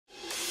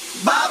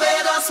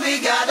Barbados, we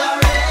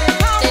gathering.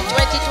 In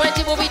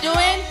 2020, what we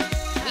doing?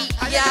 We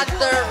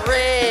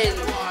gathering.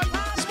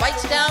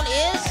 Speightstown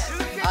is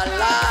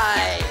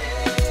alive.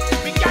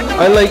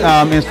 I like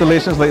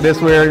installations like this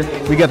where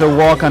we get to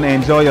walk and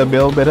enjoy a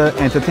little bit of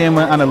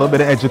entertainment and a little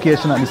bit of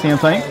education at the same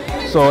time.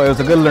 So it was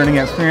a good learning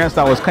experience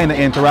that was kind of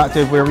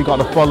interactive, where we got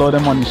to follow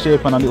them on the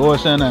ship and on the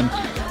ocean and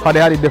how they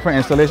had the different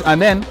installations.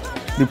 And then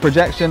the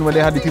projection where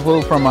they had the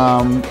people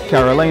from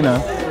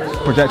Carolina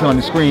projecting on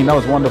the screen, that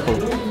was wonderful.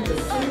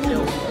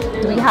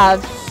 We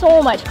have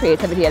so much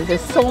creativity and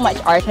there's so much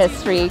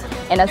artistry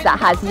in us that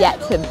has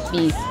yet to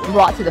be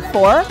brought to the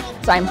fore.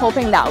 So I'm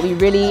hoping that we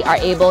really are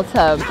able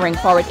to bring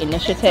forward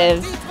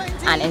initiatives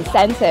and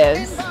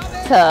incentives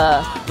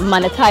to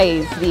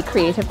monetize the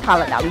creative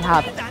talent that we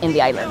have in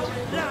the island.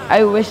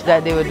 I wish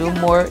that they would do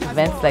more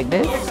events like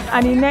this.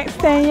 And in the next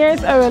 10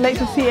 years, I would like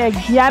to see a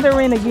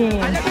gathering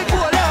again.